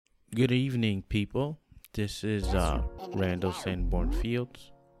Good evening, people. This is Randall Sanborn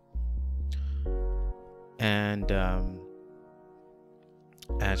Fields. And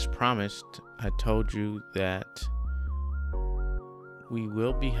as promised, I told you that we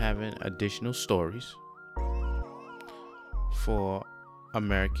will be having additional stories for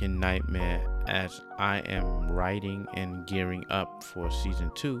American Nightmare as I am writing and gearing up for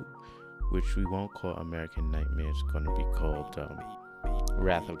season 2, which we won't call American Nightmare. It's going to be called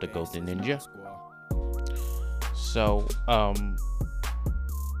Wrath of the Golden Ninja. So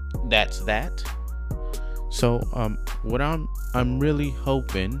that's that. So what I'm really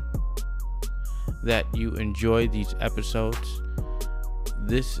hoping that you enjoy these episodes.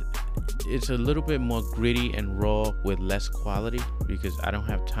 This it's a little bit more gritty and raw with less quality because I don't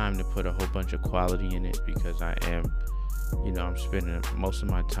have time to put a whole bunch of quality in it because I'm spending most of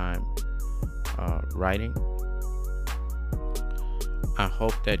my time writing. I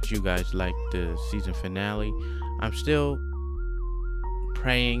hope that you guys like the season finale. I'm still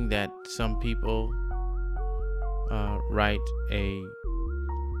praying that some people write an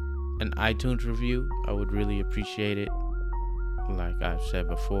iTunes review. I would really appreciate it. Like I've said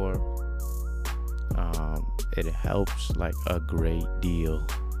before, it helps like a great deal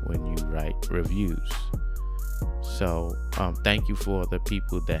when you write reviews. So thank you for the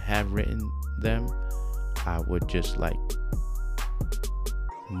people that have written them. I would just like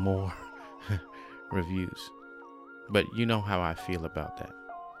more reviews, but you know how I feel about that.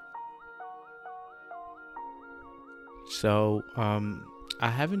 So I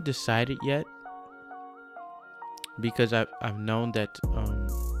haven't decided yet because I've known that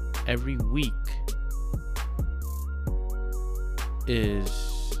every week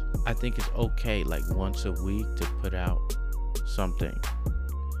I think it's okay, like once a week to put out something,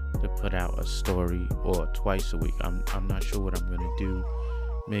 to put out a story, or twice a week. I'm not sure what I'm gonna do.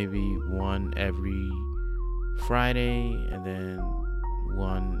 Maybe one every Friday and then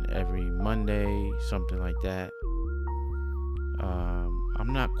one every Monday, something like that.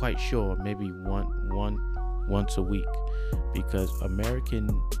 I'm not quite sure. Maybe once a week, because not American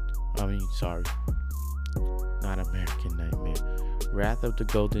Nightmare. Wrath of the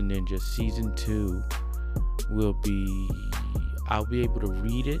Golden Ninja season 2 I'll be able to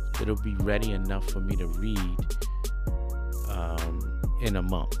read it. It'll be ready enough for me to read in a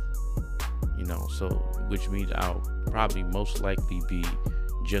month, so which means I'll probably most likely be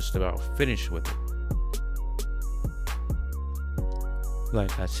just about finished with it.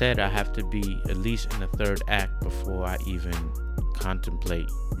 Like I said, I have to be at least in the third act before I even contemplate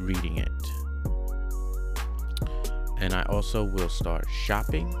reading it. And I also will start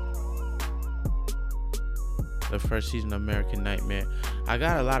shopping the first season of American Nightmare. I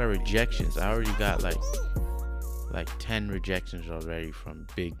got a lot of rejections. I already got like 10 rejections already from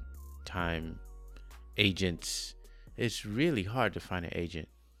big time agents. It's really hard to find an agent.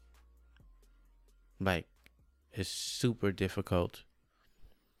 Like, it's super difficult.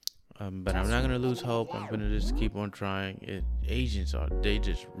 But I'm not gonna lose hope. I'm gonna just keep on trying. Agents they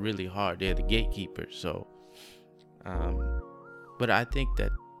just really hard. They're the gatekeepers. So, but I think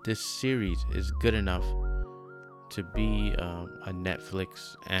that this series is good enough to be a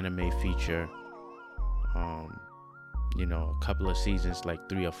Netflix anime feature. A couple of seasons, like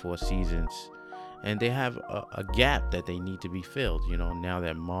 3 or 4 seasons, and they have a gap that they need to be filled. Now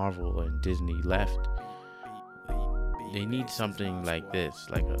that Marvel and Disney left. They need something like this,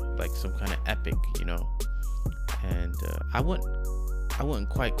 like some kind of epic, And I wouldn't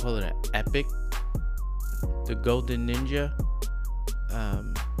quite call it an epic. The Golden Ninja,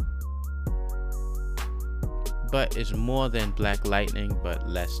 but it's more than Black Lightning, but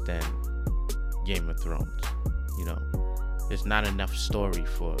less than Game of Thrones. It's not enough story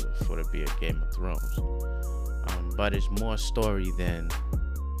for to be a Game of Thrones, but it's more story than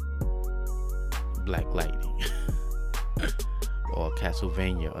Black Lightning. Or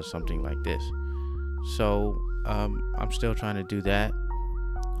Castlevania or something like this. So I'm still trying to do that,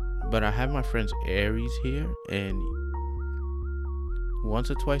 but I have my friends Aries here, and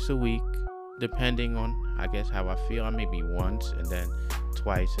once or twice a week, depending on I guess how I feel, I may be once and then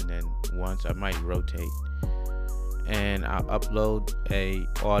twice and then once. I might rotate, and I'll upload a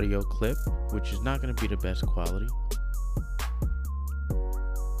audio clip, which is not going to be the best quality.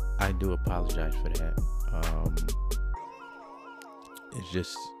 I do apologize for that. It's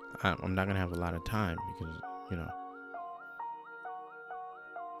just I'm not gonna have a lot of time because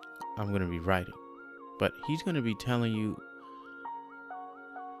I'm gonna be writing, but he's gonna be telling you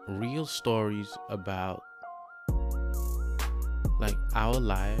real stories about like our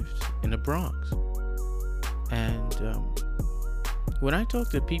lives in the Bronx, and when I talk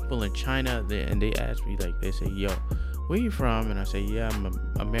to people in China, and they ask me, like, they say, yo, where you from? And I say, yeah, I'm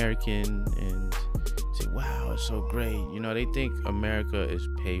American. And say, wow, it's so great. They think America is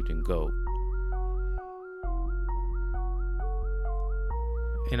paved in gold.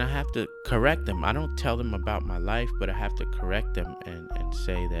 And I have to correct them. I don't tell them about my life, but I have to correct them and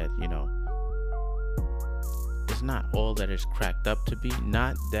say that, it's not all that it's cracked up to be.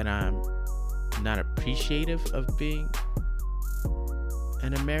 Not that I'm not appreciative of being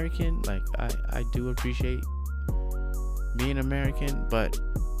an American. Like, I do appreciate being American, but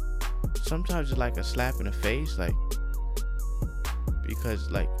sometimes it's like a slap in the face, like,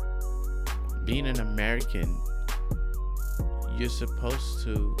 because, like, being an American, you're supposed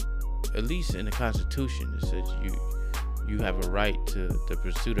to, at least in the Constitution, it says you have a right to the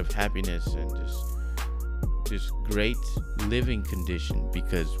pursuit of happiness and this great living condition,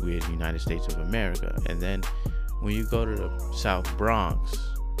 because we're the United States of America. And then when you go to the South Bronx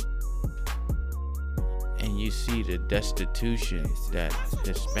and you see the destitution that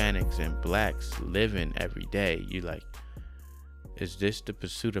Hispanics and blacks live in every day, you like, is this the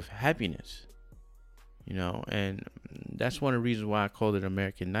pursuit of happiness? And that's one of the reasons why I called it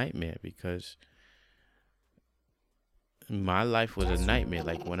American Nightmare, because my life was a nightmare.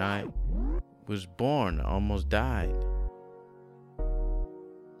 Like, when I was born, I almost died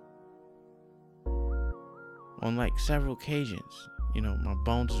on like several occasions. My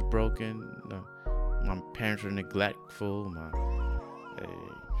bones was broken. My parents were neglectful. My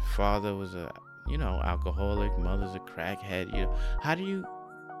father was a alcoholic. Mother's a crackhead. How do you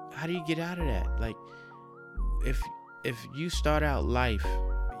get out of that? Like, if you start out life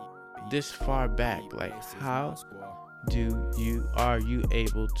this far back, like, how are you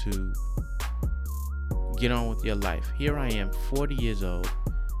able to get on with your life? Here I am, 40 years old,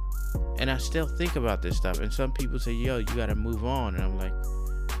 and I still think about this stuff. And some people say, yo, you gotta move on. And I'm like,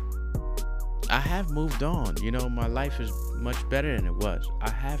 I have moved on. My life is much better than it was.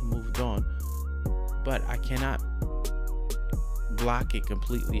 I have moved on, but I cannot block it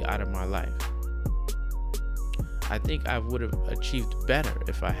completely out of my life. I think I would have achieved better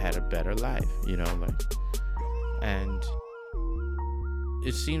if I had a better life, and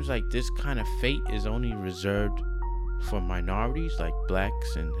it seems like this kind of fate is only reserved for minorities like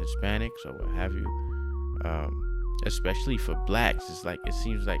blacks and Hispanics or what have you. Especially for blacks, it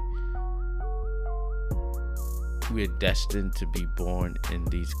seems like we're destined to be born in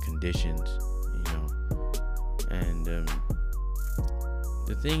these conditions, and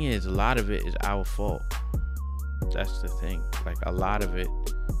the thing is, a lot of it is our fault. That's the thing. Like, a lot of it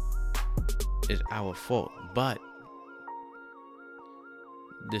is our fault, but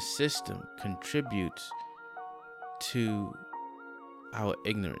the system contributes to our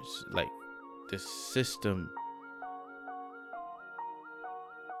ignorance. Like, the system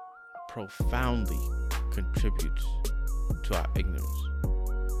profoundly contributes to our ignorance.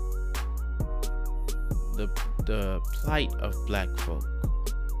 The plight of black folk,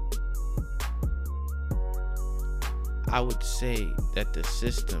 I would say that the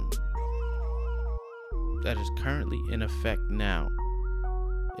system that is currently in effect now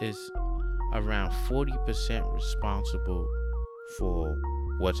is around 40% responsible for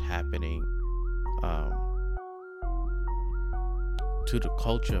what's happening to the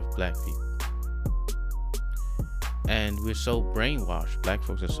culture of black people. And we're so brainwashed, black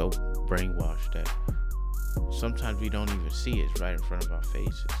folks are so brainwashed, that sometimes we don't even see it. It's right in front of our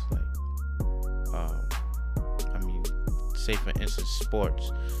faces. Like, say for instance,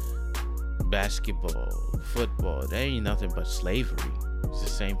 sports, basketball, football, they ain't nothing but slavery. It's the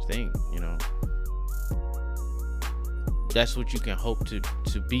same thing, That's what you can hope to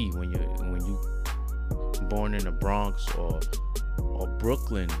be when you born in the Bronx or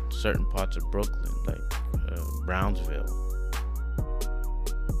Brooklyn, certain parts of Brooklyn, like Brownsville,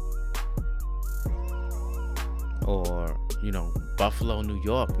 or Buffalo, New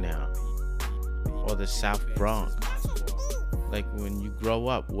York now, or the South Bronx. Like, when you grow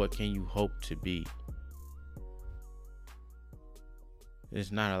up, what can you hope to be?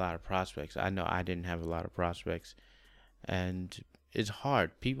 There's not a lot of prospects. I know I didn't have a lot of prospects, and it's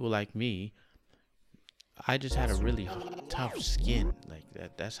hard. People like me, I just had a really tough skin. Like,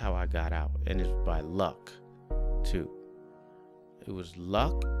 that's how I got out, and it's by luck too. It was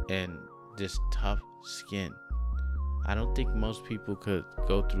luck and this tough skin. I don't think most people could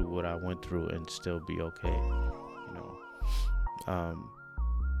go through what I went through and still be okay.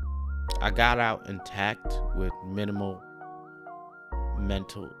 I got out intact with minimal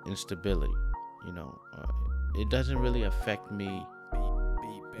mental instability. It doesn't really affect me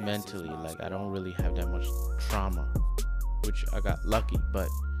mentally. Like, I don't really have that much trauma which I got lucky, but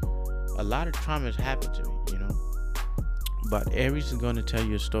a lot of trauma has happened to me. But Aries is going to tell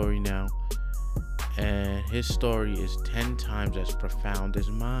you a story now, and his story is 10 times as profound as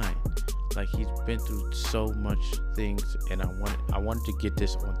mine. Like, he's been through so much things, and I wanted to get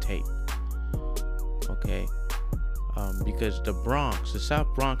this on tape. Okay? Because the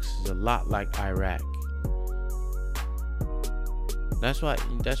South Bronx is a lot like Iraq. That's why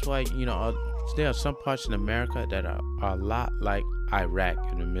there are some parts in America that are a lot like Iraq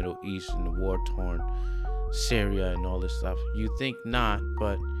in the Middle East and the war-torn Syria and all this stuff. You think not,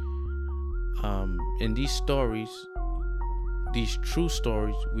 but in these stories, these true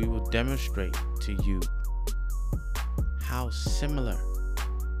stories, we will demonstrate to you how similar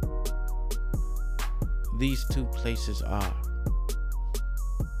these two places are.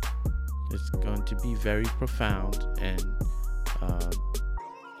 It's going to be very profound, and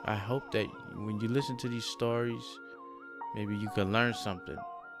I hope that when you listen to these stories, maybe you can learn something,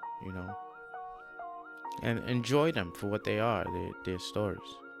 and enjoy them for what they are. They're stories.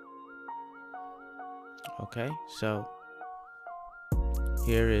 Okay, so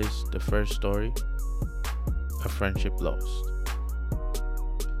here is the first story: a friendship lost.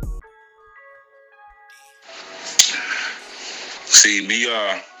 See me,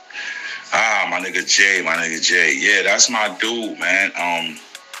 my nigga Jay. Yeah, that's my dude, man.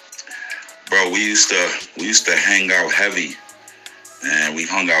 Bro, we used to hang out heavy, and we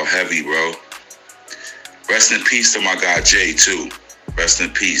hung out heavy, bro. Rest in peace to my guy Jay too. Rest in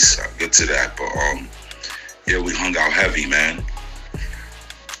peace. I'll get to that, but yeah, we hung out heavy, man.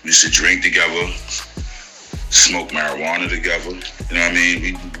 We used to drink together, smoke marijuana together. You know what I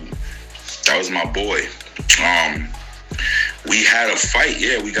mean? That was my boy. We had a fight.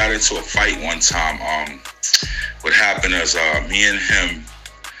 Yeah, we got into a fight one time. What happened is me and him,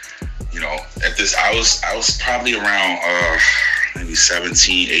 at this, I was probably around maybe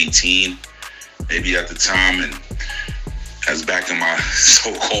 17, 18, maybe at the time, and that's back in my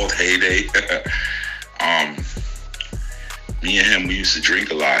so-called heyday. Me and him, we used to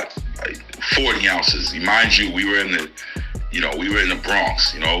drink a lot, like 40 ounces. Mind you, we were in the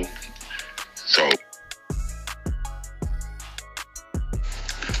Bronx,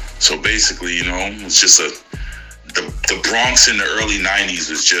 So basically, it's just the Bronx in the early 90s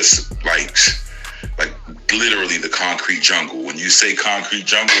was just like literally the concrete jungle. When you say concrete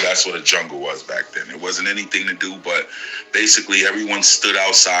jungle, that's what a jungle was back then. It wasn't anything to do, but basically everyone stood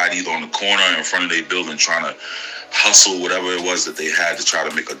outside, either on the corner or in front of their building, trying to hustle whatever it was that they had to try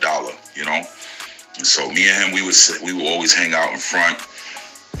to make a dollar, And so me and him, we would always hang out in front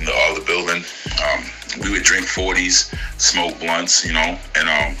in the other building. We would drink 40s, smoke blunts, and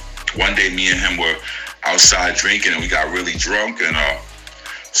one day me and him were outside drinking, and we got really drunk and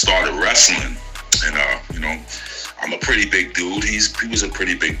started wrestling. And I'm a pretty big dude. He was a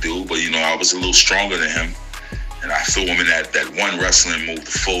pretty big dude, but I was a little stronger than him. And I threw him in that one wrestling move,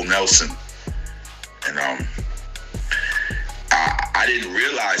 the full Nelson. And I didn't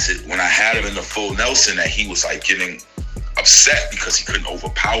realize it when I had him in the full Nelson that he was like getting upset because he couldn't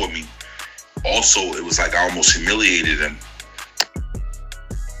overpower me. Also, it was like I almost humiliated him.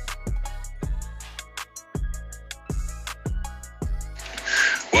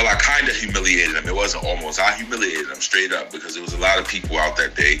 Well, I kind of humiliated him. It wasn't almost. I humiliated him straight up because there was a lot of people out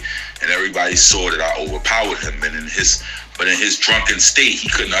that day, and everybody saw that I overpowered him. And in his drunken state, he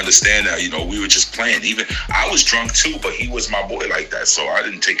couldn't understand that. We were just playing. Even I was drunk too, but he was my boy like that, so I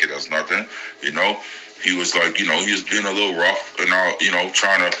didn't take it as nothing. He was like, he was being a little rough and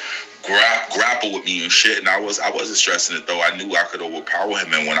trying to grapple with me and shit. And I wasn't stressing it though. I knew I could overpower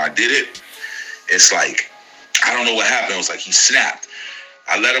him, and when I did it, it's like I don't know what happened. It was like he snapped.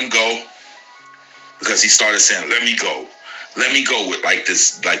 I let him go because he started saying, let me go with like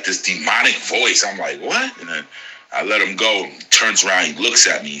this demonic voice. I'm like, what? And then I let him go. He turns around, he looks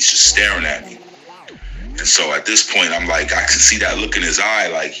at me, he's just staring at me. And so at this point, I'm like, I can see that look in his eye,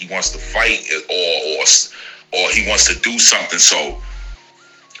 like he wants to fight or he wants to do something. So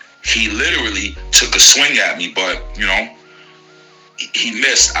he literally took a swing at me, but he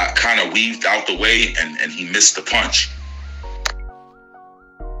missed. I kind of weaved out the way and he missed the punch.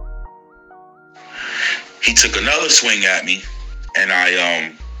 He took another swing at me, and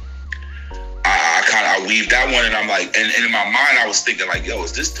I weaved that one, and I'm like, and in my mind I was thinking like, yo,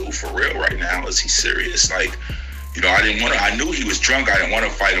 is this dude for real right now? Is he serious? Like, I knew he was drunk. I didn't want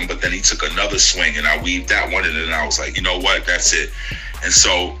to fight him, but then he took another swing, and I weaved that one, and then I was like, you know what? That's it. And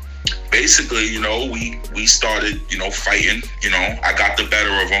so basically, we started, fighting. I got the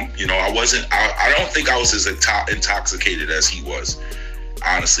better of him. I don't think I was as intoxicated as he was,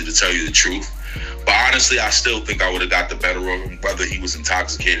 honestly, to tell you the truth. But honestly, I still think I would have got the better of him, whether he was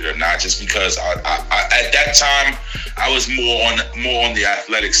intoxicated or not. Just because I at that time I was more on the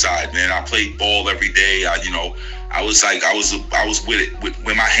athletic side, man. I played ball every day. I was with it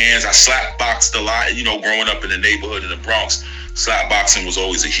with my hands. I slap boxed a lot. Growing up in the neighborhood in the Bronx, slap boxing was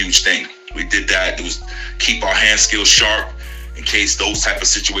always a huge thing. We did that. It was keep our hand skills sharp in case those type of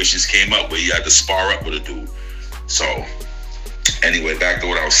situations came up where you had to spar up with a dude. So anyway, back to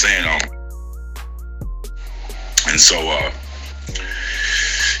what I was saying. And so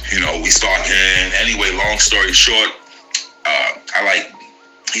we start getting. Anyway, long story short,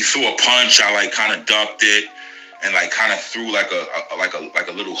 he threw a punch. I kind of ducked it and kind of threw like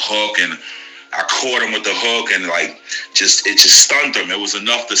a little hook, and I caught him with the hook, and it just stunned him. It was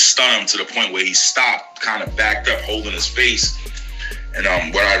enough to stun him to the point where he stopped, kind of backed up, holding his face. And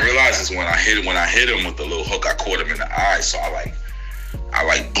what I realized is when I hit him with the little hook, I caught him in the eye. So I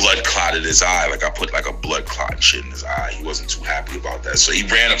blood clotted his eye. I put a blood clot and shit in his eye. He wasn't too happy about that. So he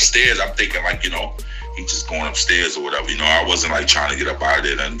ran upstairs. I'm thinking he just going upstairs or whatever. I wasn't trying to get up out of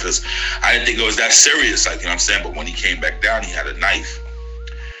there then, because I didn't think it was that serious. You know what I'm saying? But when he came back down, he had a knife.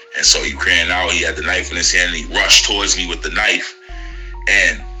 And so he ran out. He had the knife in his hand, and he rushed towards me with the knife.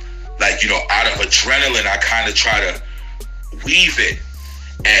 And out of adrenaline, I kind of try to weave it.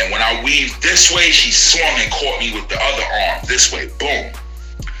 And when I weaved this way, he swung and caught me with the other arm this way. Boom.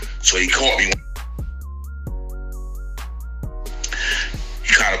 So he caught me.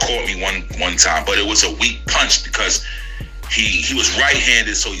 He kind of caught me one time, but it was a weak punch because he was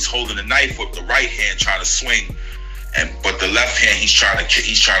right-handed, so he's holding the knife with the right hand trying to swing, but the left hand he's trying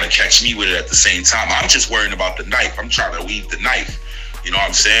to catch me with it at the same time. I'm just worrying about the knife. I'm trying to weave the knife. You know what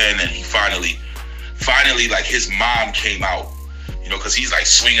I'm saying? And he finally his mom came out. Because he's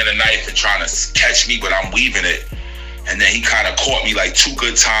swinging a knife and trying to catch me, but I'm weaving it. And then he kind of caught me 2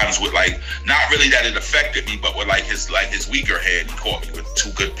 good times with not really that it affected me, but with his weaker hand, he caught me with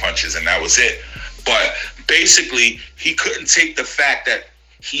 2 good punches, and that was it. But basically, he couldn't take the fact that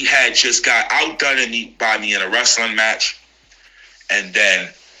he had just got outdone by me in a wrestling match, and then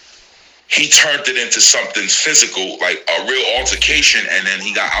he turned it into something physical, like a real altercation, and then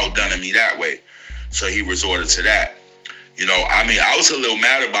he got outdone in me that way. So he resorted to that. I was a little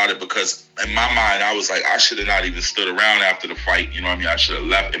mad about it because in my mind, I was I should have not even stood around after the fight. I should have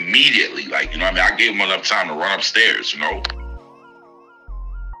left immediately. I gave him enough time to run upstairs,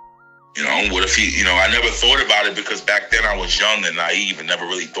 what if he, I never thought about it because back then I was young and naive and never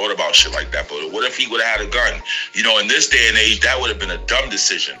really thought about shit like that. But what if he would have had a gun? In this day and age, that would have been a dumb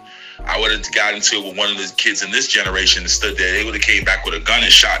decision. I would have got into it with one of the kids in this generation that stood there. They would have came back with a gun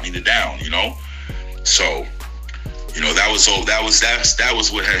and shot me down, So, that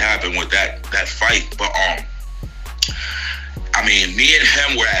was what had happened with that fight. But me and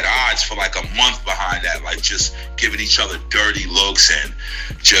him were at odds for a month behind that, just giving each other dirty looks and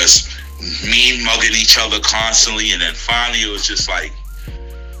just mean mugging each other constantly. And then finally it was just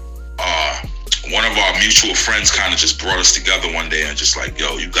one of our mutual friends kind of just brought us together one day and just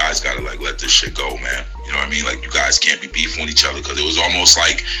yo, you guys gotta let this shit go, man. You know what I mean? You guys can't be beefing with each other, because it was almost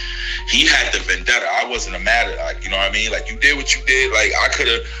he had the vendetta. I wasn't mad at you know what I mean? You did what you did. I could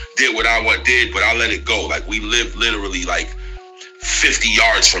have did what I did, but I let it go. We lived literally 50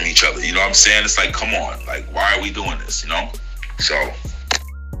 yards from each other. You know what I'm saying? It's come on. Why are we doing this? So,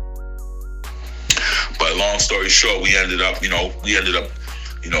 but long story short, we ended up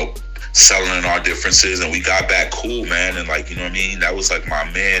settling our differences, and we got back cool, man. And you know what I mean? That was my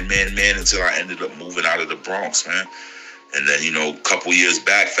man until I ended up moving out of the Bronx, man. And then, a couple years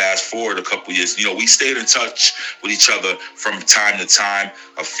back, fast forward a couple years, we stayed in touch with each other from time to time.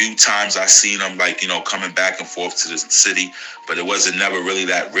 A few times I seen him, coming back and forth to the city, but it wasn't never really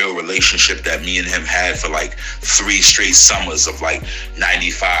that real relationship that me and him had for 3 straight summers of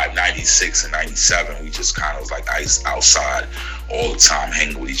 95, 96, and 97. We just kind of was outside all the time,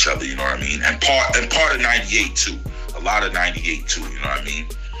 hanging with each other, you know what I mean? And part of 98 too, a lot of 98 too, you know what I mean?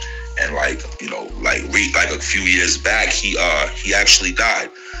 And a few years back, he actually died,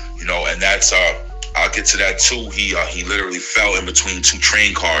 and that's I'll get to that too. He literally fell in between 2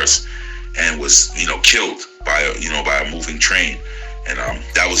 train cars and was killed by a moving train, and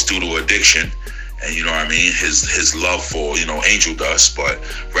that was due to addiction, and you know what I mean, his love for angel dust. But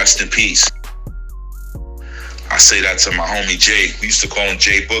rest in peace. I say that to my homie Jay. We used to call him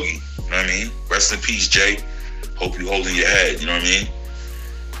Jay Boogie. You know what I mean? Rest in peace, Jay. Hope you holding your head. You know what I mean?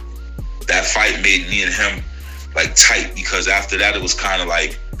 That fight made me and him tight, because after that it was kind of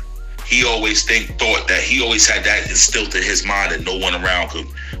he always thought that he always had that instilled in his mind that no one around could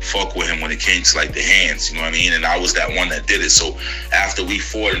fuck with him when it came to like the hands, you know what I mean? And I was that one that did it. So after we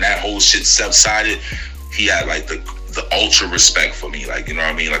fought and that whole shit subsided, he had like the ultra respect for me, like, you know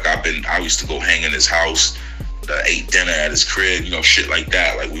what I mean? Like I used to go hang in his house, ate dinner at his crib, you know, shit like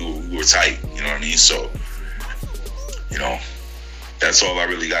that. Like we were tight, you know what I mean? So, you know, that's all I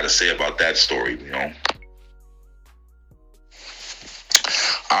really got to say about that story, you know.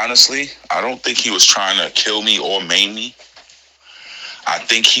 Honestly, I don't think he was trying to kill me or maim me. I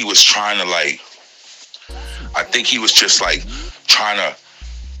think he was trying to I think he was just like trying to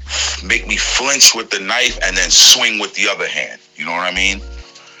make me flinch with the knife and then swing with the other hand. You know what I mean?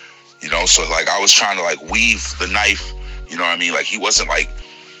 You know, so like I was trying to like weave the knife, you know what I mean? Like he wasn't like,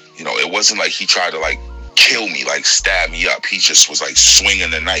 you know, it wasn't like he tried to like kill me, like stab me up. He just was like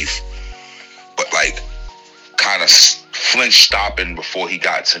swinging the knife, but like kind of flinch stopping before he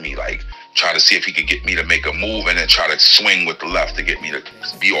got to me, like try to see if he could get me to make a move and then try to swing with the left to get me to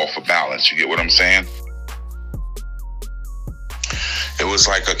be off of balance. You get what I'm saying? It was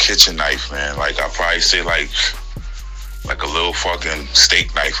like a kitchen knife, man. Like I'd probably say like a little fucking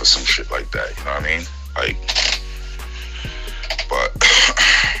steak knife or some shit like that. You know what I mean? Like, but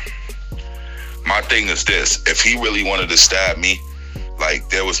my thing is this: if he really wanted to stab me, like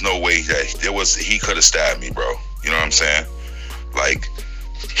there was no way that he could have stabbed me, bro. You know what I'm saying? Like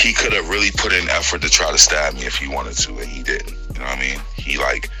he could have really put in effort to try to stab me if he wanted to, and he didn't. You know what I mean? He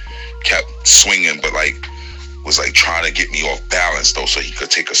like kept swinging, but like was like trying to get me off balance though, so he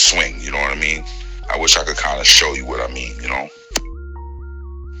could take a swing. You know what I mean? I wish I could kind of show you what I mean, you know?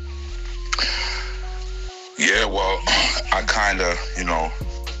 Yeah, well, I kind of, you know,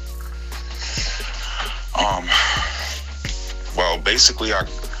 well, basically,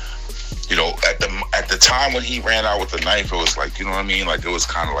 you know, at the time when he ran out with the knife, it was like, you know what I mean? Like, it was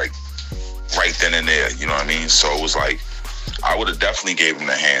kind of like right then and there, you know what I mean? So it was like, I would have definitely gave him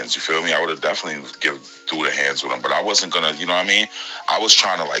the hands, you feel me? I would have definitely threw the hands with him, but I wasn't gonna, you know what I mean? I was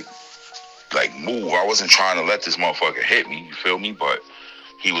trying to like move. I wasn't trying to let this motherfucker hit me, you feel me? But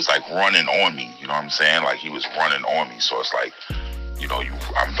he was like running on me, you know what I'm saying? Like he was running on me, so it's like, you know,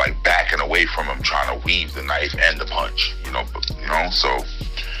 I'm like backing away from him, trying to weave the knife and the punch, you know, so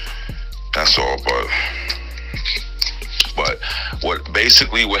that's all. But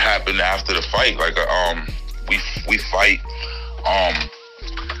what happened after the fight, like we fight,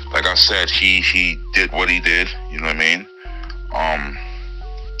 like I said, he did what he did, you know what I mean?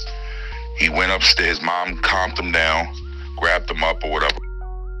 He went upstairs, mom calmed him down, grabbed him up or whatever.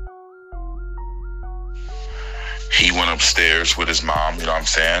 He went upstairs with his mom, you know what I'm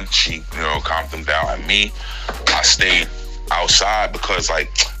saying? She, you know, calmed him down. And me, I stayed outside because,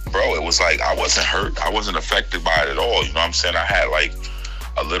 like, bro, it was like I wasn't hurt. I wasn't affected by it at all, you know what I'm saying? I had, like,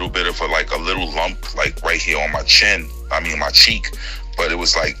 a little bit of a little lump, like, right here on my my cheek. But it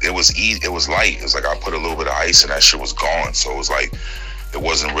was like, it was light. It was like I put a little bit of ice and that shit was gone. So it was like, it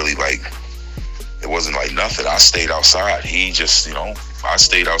wasn't like nothing. I stayed outside. He just, you know, I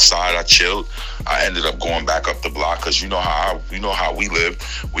stayed outside. I chilled. I ended up going back up the block because you know how we live.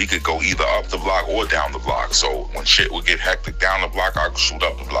 We could go either up the block or down the block. So when shit would get hectic down the block, I'd shoot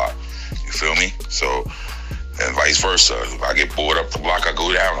up the block. You feel me? So, and vice versa. If I get bored up the block, I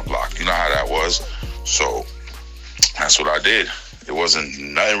go down the block. You know how that was. So that's what I did. It wasn't,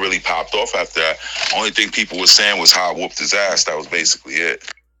 nothing really popped off after that. Only thing people were saying was how I whooped his ass. That was basically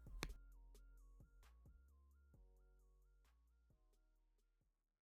it.